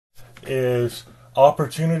is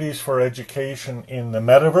opportunities for education in the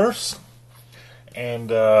metaverse.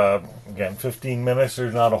 And again, 15 minutes,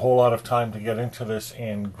 there's not a whole lot of time to get into this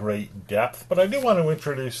in great depth. But I do want to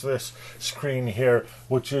introduce this screen here,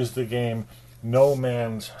 which is the game No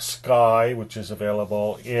Man's Sky, which is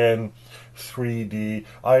available in 3D.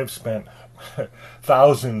 I have spent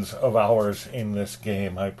thousands of hours in this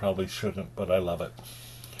game. I probably shouldn't, but I love it.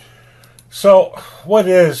 So, what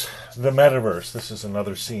is the metaverse? This is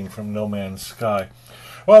another scene from No Man's Sky.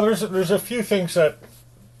 Well, there's a few things that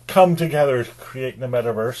come together to create the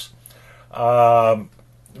metaverse.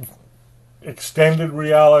 Extended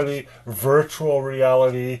reality, virtual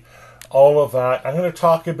reality, all of that. I'm going to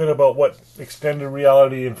talk a bit about what extended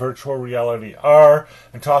reality and virtual reality are,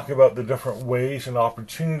 and talk about the different ways and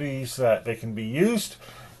opportunities that they can be used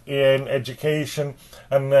in education,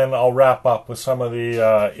 and then I'll wrap up with some of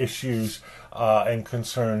the issues and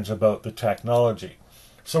concerns about the technology.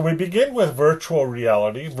 So we begin with virtual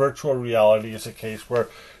reality. Virtual reality is a case where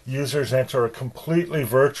users enter a completely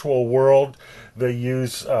virtual world. They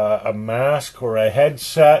use a mask or a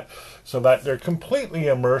headset so that they're completely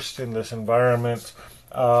immersed in this environment.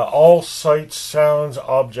 All sights, sounds,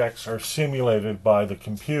 objects are simulated by the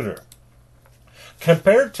computer.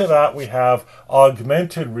 Compared to that, we have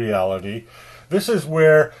augmented reality. This is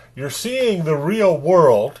where you're seeing the real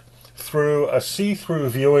world through a see-through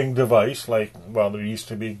viewing device, like, well, there used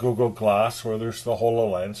to be Google Glass, or there's the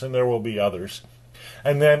HoloLens, and there will be others.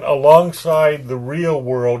 And then alongside the real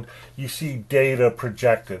world, you see data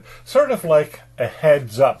projected, sort of like a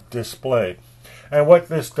heads-up display. And what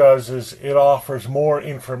this does is it offers more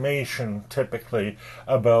information, typically,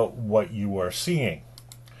 about what you are seeing.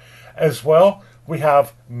 As well, we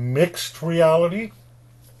have mixed reality.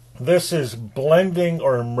 This is blending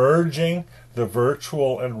or merging the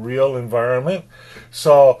virtual and real environment.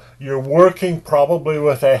 So you're working probably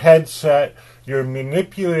with a headset, you're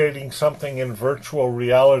manipulating something in virtual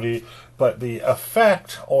reality, but the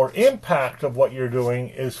effect or impact of what you're doing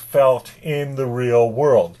is felt in the real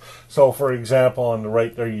world. So for example, on the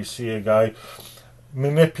right there you see a guy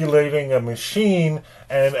manipulating a machine,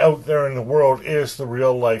 and out there in the world is the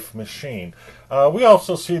real life machine. We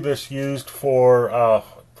also see this used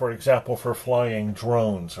for example, for flying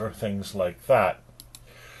drones or things like that.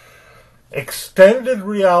 Extended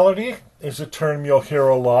reality is a term you'll hear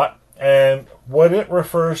a lot, and what it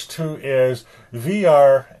refers to is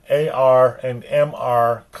VR, AR, and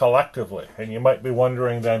MR collectively. And you might be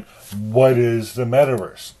wondering then, what is the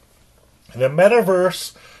metaverse? The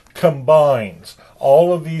metaverse combines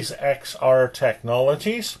all of these XR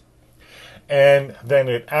technologies, and then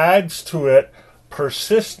it adds to it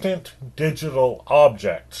persistent digital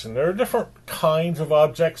objects. And there are different kinds of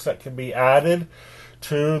objects that can be added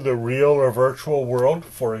to the real or virtual world.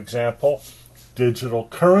 For example, digital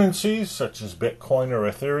currencies such as Bitcoin or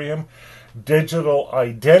Ethereum, digital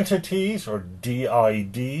identities or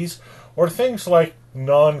DIDs, or things like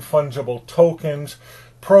non-fungible tokens,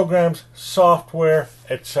 programs, software,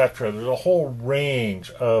 etc. There's a whole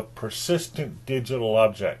range of persistent digital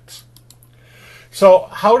objects. So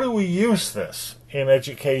how do we use this in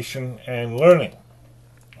education and learning?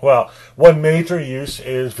 Well, one major use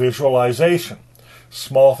is visualization.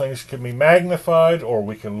 Small things can be magnified, or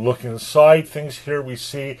we can look inside things. Here we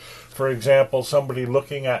see, for example, somebody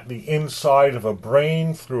looking at the inside of a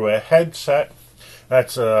brain through a headset.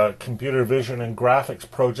 That's a computer vision and graphics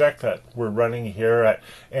project that we're running here at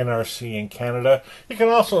NRC in Canada. You can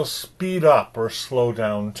also speed up or slow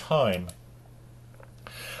down time.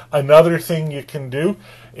 Another thing you can do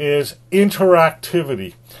is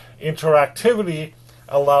interactivity. Interactivity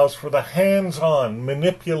allows for the hands-on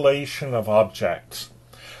manipulation of objects.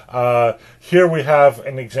 Here we have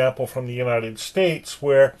an example from the United States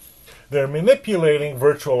where they're manipulating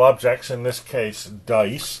virtual objects, in this case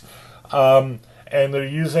dice, and they're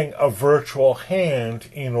using a virtual hand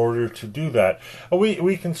in order to do that.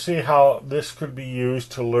 We can see how this could be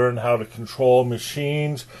used to learn how to control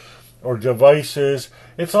machines or devices.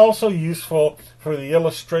 It's also useful for the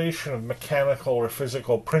illustration of mechanical or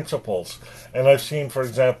physical principles. And I've seen, for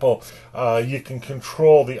example, you can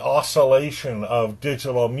control the oscillation of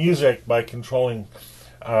digital music by controlling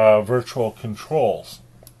virtual controls.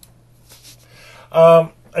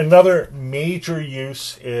 Another major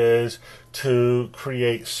use is to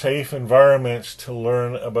create safe environments to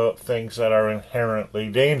learn about things that are inherently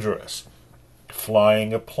dangerous.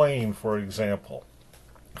 Flying a plane, for example.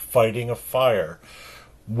 Fighting a fire.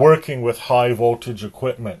 Working with high voltage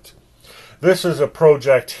equipment. This is a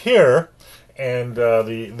project here, and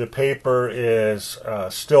the paper is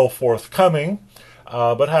still forthcoming.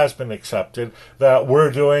 but has been accepted, that we're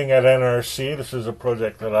doing at NRC. This is a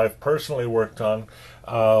project that I've personally worked on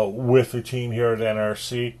with the team here at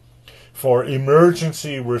NRC for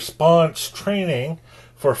emergency response training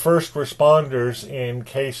for first responders in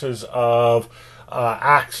cases of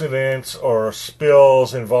accidents or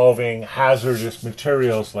spills involving hazardous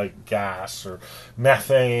materials like gas or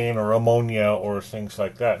methane or ammonia or things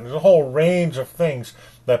like that. And there's a whole range of things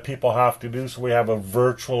that people have to do. So we have a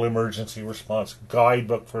virtual emergency response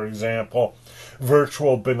guidebook, for example,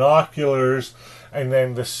 virtual binoculars, and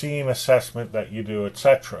then the scene assessment that you do,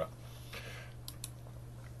 etc.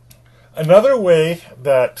 Another way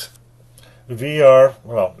that VR,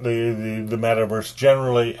 well, the metaverse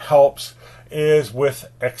generally helps is with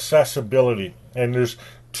accessibility. And there's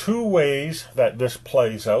two ways that this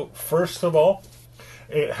plays out. First of all,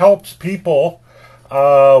 it helps people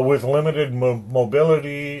with limited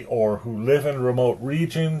mobility or who live in remote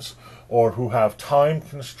regions or who have time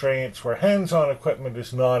constraints where hands-on equipment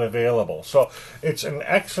is not available. So it's an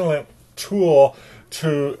excellent tool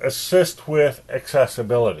to assist with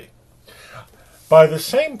accessibility. By the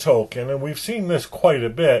same token, and we've seen this quite a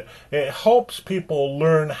bit, it helps people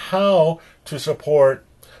learn how to support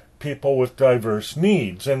people with diverse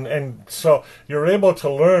needs. And so you're able to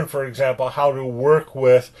learn, for example, how to work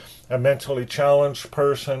with a mentally challenged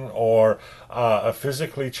person or a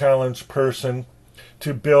physically challenged person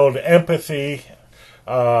to build empathy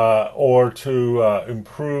or to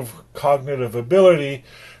improve cognitive ability.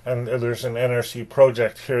 And there's an NRC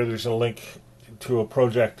project here. There's a link to a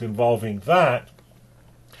project involving that,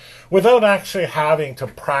 without actually having to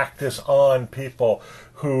practice on people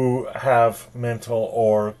who have mental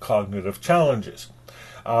or cognitive challenges.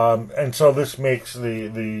 And so this makes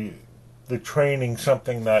the training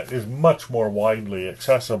something that is much more widely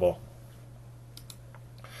accessible.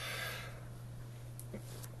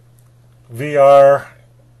 VR,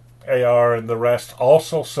 AR, and the rest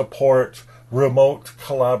also support remote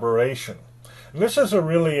collaboration. And this is a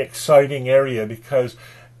really exciting area because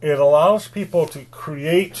it allows people to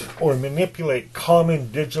create or manipulate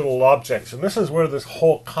common digital objects. And this is where this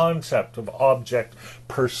whole concept of object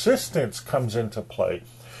persistence comes into play,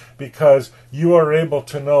 because you are able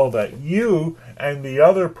to know that you and the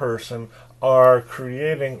other person are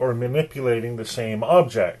creating or manipulating the same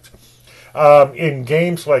object. In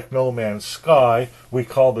games like No Man's Sky, we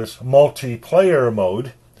call this multiplayer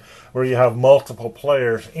mode, where you have multiple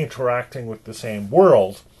players interacting with the same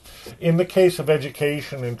world. In the case of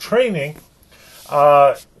education and training,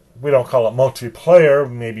 we don't call it multiplayer,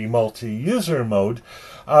 maybe multi-user mode,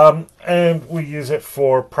 and we use it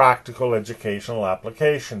for practical educational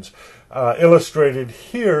applications. Illustrated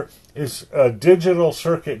here is a digital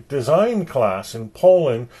circuit design class in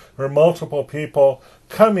Poland where multiple people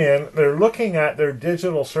come in, they're looking at their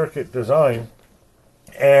digital circuit design,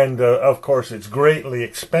 and of course it's greatly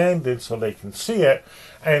expanded so they can see it,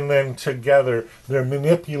 and then together they're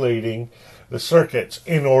manipulating the circuits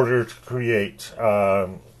in order to create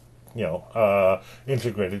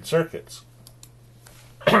integrated circuits.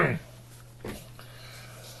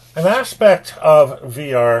 An aspect of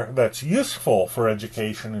VR that's useful for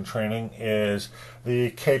education and training is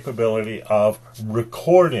the capability of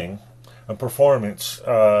recording a performance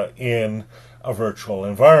in a virtual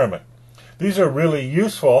environment. These are really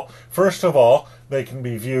useful. First of all, they can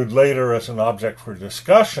be viewed later as an object for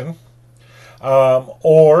discussion,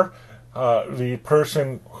 or the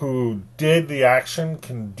person who did the action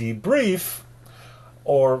can debrief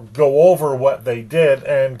or go over what they did.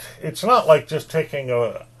 And it's not like just taking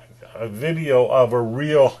a video of a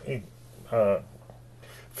real,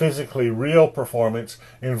 physically real performance.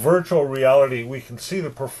 In virtual reality, we can see the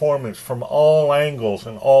performance from all angles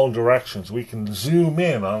and all directions. We can zoom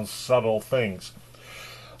in on subtle things.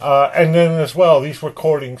 And then as well, these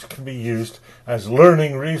recordings can be used as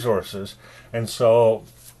learning resources. And so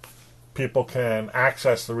people can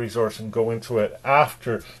access the resource and go into it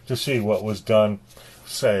after to see what was done,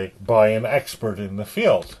 say, by an expert in the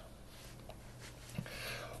field.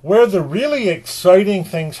 Where the really exciting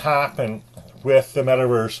things happen with the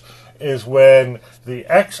metaverse is when the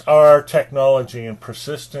XR technology and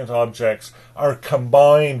persistent objects are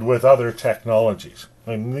combined with other technologies.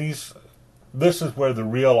 And this is where the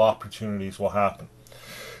real opportunities will happen.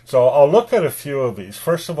 So I'll look at a few of these.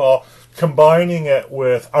 First of all, combining it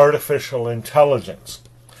with artificial intelligence.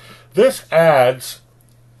 This adds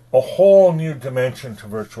a whole new dimension to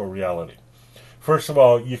virtual reality. First of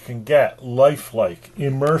all, you can get lifelike,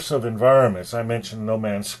 immersive environments. I mentioned No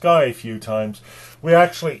Man's Sky a few times. We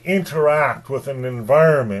actually interact with an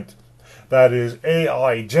environment that is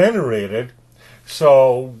AI generated,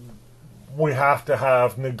 so we have to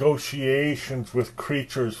have negotiations with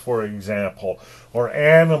creatures, for example, or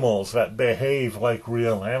animals that behave like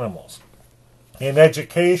real animals. In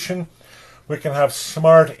education, we can have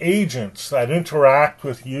smart agents that interact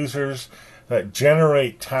with users, that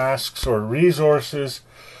generate tasks or resources,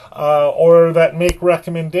 or that make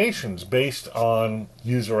recommendations based on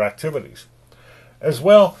user activities. As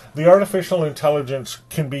well, the artificial intelligence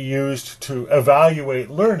can be used to evaluate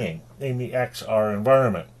learning in the XR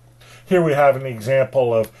environment. Here we have an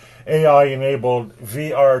example of AI-enabled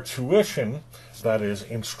VR tuition, that is,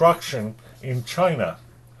 instruction in China.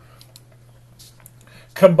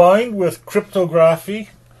 Combined with cryptography,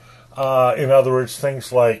 in other words,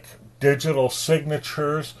 things like digital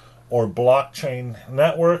signatures or blockchain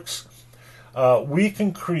networks, we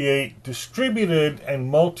can create distributed and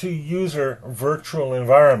multi-user virtual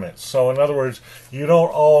environments. So in other words, you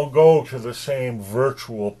don't all go to the same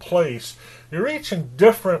virtual place. You're each in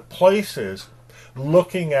different places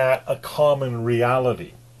looking at a common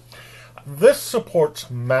reality. This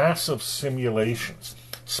supports massive simulations,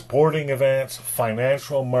 sporting events,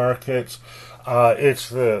 financial markets.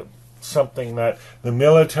 It's something that the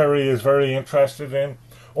military is very interested in.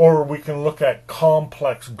 Or we can look at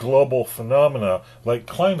complex global phenomena like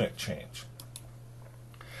climate change.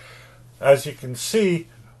 As you can see,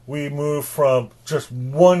 we move from just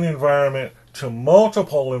one environment to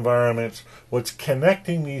multiple environments. What's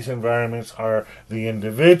connecting these environments are the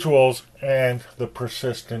individuals and the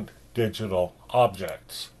persistent digital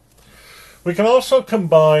objects. We can also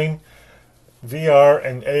combine VR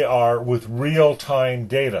and AR with real-time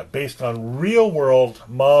data based on real-world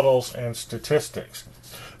models and statistics.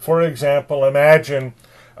 For example, imagine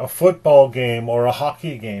a football game or a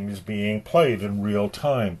hockey game is being played in real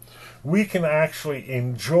time. We can actually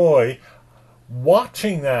enjoy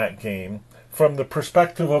watching that game from the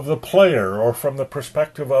perspective of the player or from the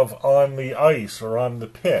perspective of on the ice or on the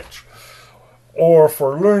pitch. Or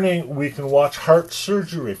for learning, we can watch heart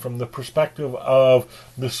surgery from the perspective of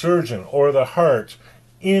the surgeon or the heart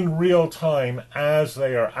in real time as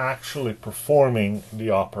they are actually performing the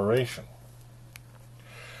operation.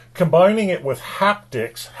 Combining it with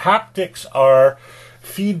haptics. Haptics are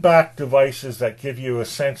feedback devices that give you a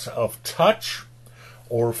sense of touch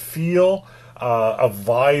or feel. A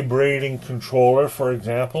vibrating controller, for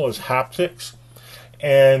example, is haptics.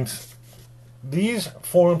 And these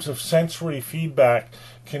forms of sensory feedback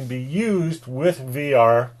can be used with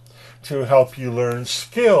VR to help you learn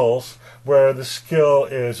skills where the skill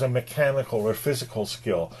is a mechanical or physical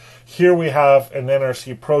skill. Here we have an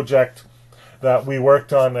NRC project that we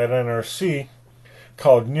worked on at NRC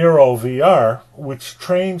called NeuroVR, which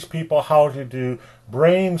trains people how to do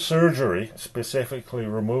brain surgery, specifically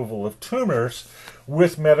removal of tumors,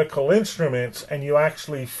 with medical instruments, and you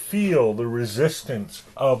actually feel the resistance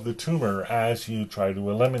of the tumor as you try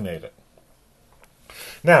to eliminate it.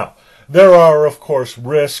 Now, there are, of course,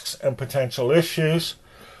 risks and potential issues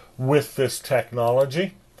with this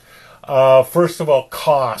technology. First of all,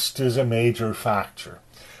 cost is a major factor.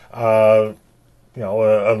 A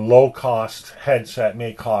low-cost headset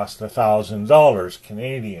may cost $1,000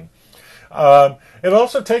 Canadian. It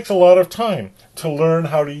also takes a lot of time to learn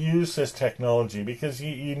how to use this technology because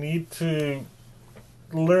you need to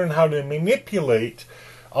learn how to manipulate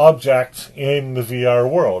objects in the VR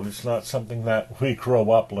world. It's not something that we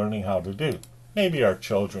grow up learning how to do. Maybe our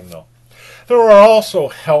children, though. There are also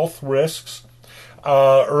health risks.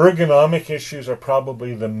 Ergonomic issues are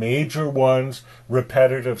probably the major ones.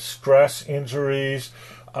 Repetitive stress injuries,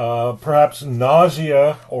 perhaps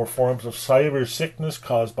nausea or forms of cyber sickness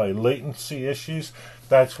caused by latency issues.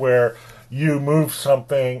 That's where you move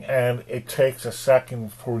something and it takes a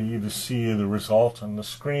second for you to see the result on the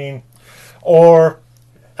screen. Or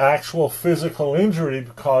actual physical injury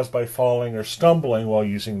caused by falling or stumbling while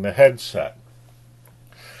using the headset.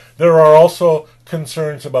 There are also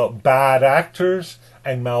concerns about bad actors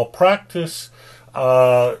and malpractice.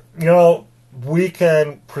 We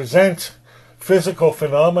can present physical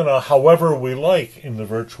phenomena however we like in the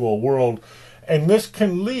virtual world, and this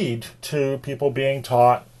can lead to people being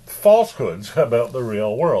taught falsehoods about the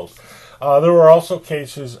real world. There are also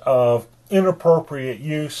cases of inappropriate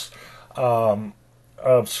use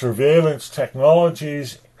of surveillance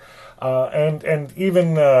technologies, and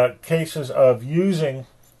even cases of using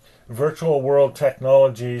virtual world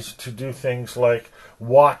technologies to do things like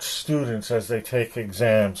watch students as they take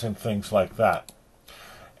exams and things like that.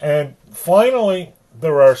 And finally,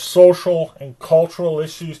 there are social and cultural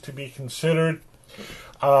issues to be considered.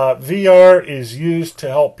 VR is used to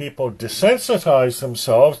help people desensitize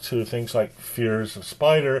themselves to things like fears of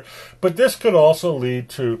spider, but this could also lead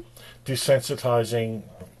to desensitizing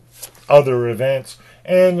other events,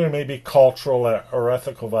 and there may be cultural or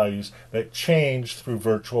ethical values that change through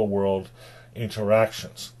virtual world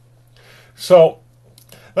interactions. So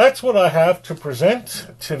that's what I have to present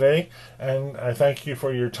today, and I thank you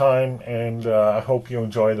for your time, and I hope you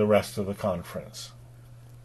enjoy the rest of the conference.